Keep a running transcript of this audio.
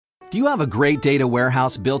Do you have a great data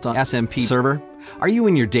warehouse built on SQL Server? Are you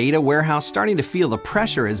in your data warehouse starting to feel the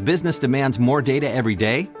pressure as business demands more data every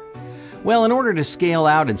day? Well, in order to scale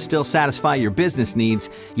out and still satisfy your business needs,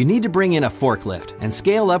 you need to bring in a forklift and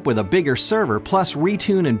scale up with a bigger server, plus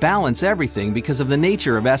retune and balance everything because of the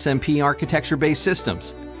nature of SMP architecture-based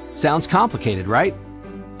systems. Sounds complicated, right?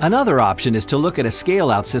 Another option is to look at a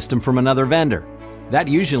scale-out system from another vendor. That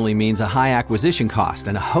usually means a high acquisition cost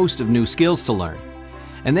and a host of new skills to learn.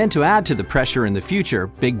 And then to add to the pressure in the future,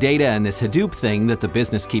 big data and this Hadoop thing that the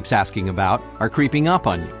business keeps asking about are creeping up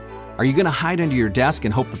on you. Are you going to hide under your desk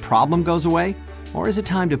and hope the problem goes away? Or is it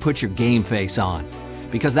time to put your game face on?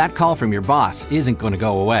 Because that call from your boss isn't going to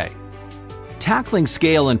go away. Tackling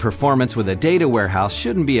scale and performance with a data warehouse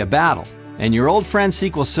shouldn't be a battle, and your old friend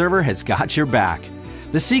SQL Server has got your back.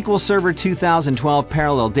 The SQL Server 2012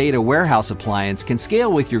 Parallel Data Warehouse appliance can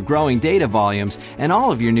scale with your growing data volumes and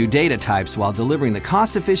all of your new data types while delivering the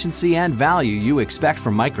cost efficiency and value you expect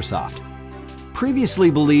from Microsoft.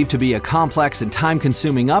 Previously believed to be a complex and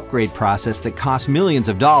time-consuming upgrade process that costs millions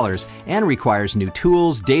of dollars and requires new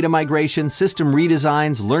tools, data migration, system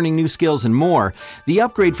redesigns, learning new skills, and more, the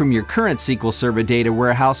upgrade from your current SQL Server data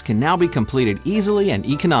warehouse can now be completed easily and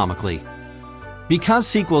economically. Because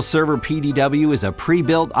SQL Server PDW is a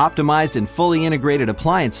pre-built, optimized, and fully integrated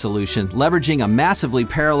appliance solution leveraging a massively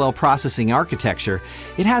parallel processing architecture,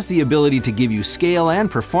 it has the ability to give you scale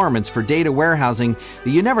and performance for data warehousing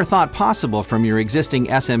that you never thought possible from your existing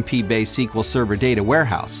SMP-based SQL Server data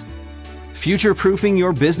warehouse. Future-proofing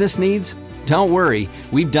your business needs? Don't worry,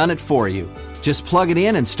 we've done it for you. Just plug it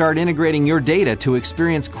in and start integrating your data to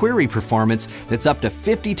experience query performance that's up to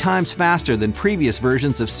 50 times faster than previous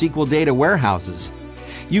versions of SQL data warehouses.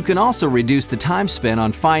 You can also reduce the time spent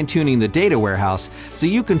on fine-tuning the data warehouse so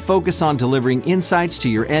you can focus on delivering insights to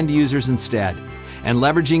your end users instead. And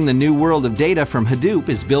leveraging the new world of data from Hadoop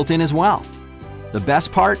is built in as well. The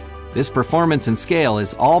best part? This performance and scale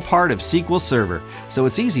is all part of SQL Server, so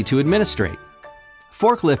it's easy to administrate.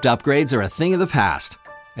 Forklift upgrades are a thing of the past.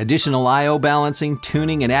 Additional I/O balancing,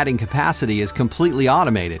 tuning, and adding capacity is completely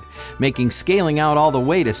automated, making scaling out all the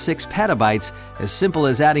way to 6 petabytes as simple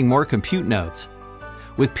as adding more compute nodes.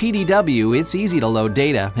 With PDW, it's easy to load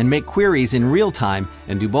data and make queries in real time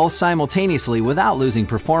and do both simultaneously without losing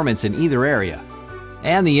performance in either area.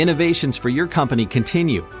 And the innovations for your company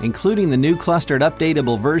continue, including the new clustered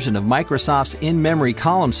updatable version of Microsoft's in-memory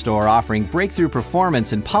column store offering breakthrough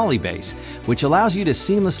performance in Polybase, which allows you to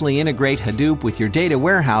seamlessly integrate Hadoop with your data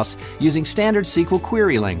warehouse using standard SQL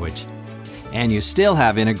query language. And you still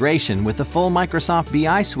have integration with the full Microsoft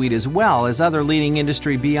BI suite as well as other leading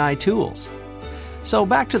industry BI tools. So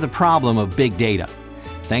back to the problem of big data.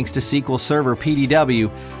 Thanks to SQL Server PDW,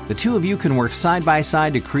 the two of you can work side by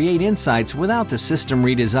side to create insights without the system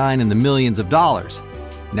redesign and the millions of dollars.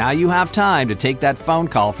 Now you have time to take that phone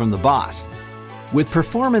call from the boss. With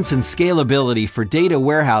performance and scalability for data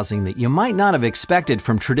warehousing that you might not have expected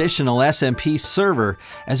from traditional SMP server,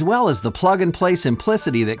 as well as the plug-and-play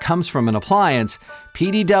simplicity that comes from an appliance,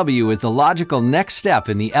 PDW is the logical next step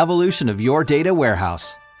in the evolution of your data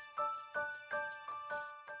warehouse.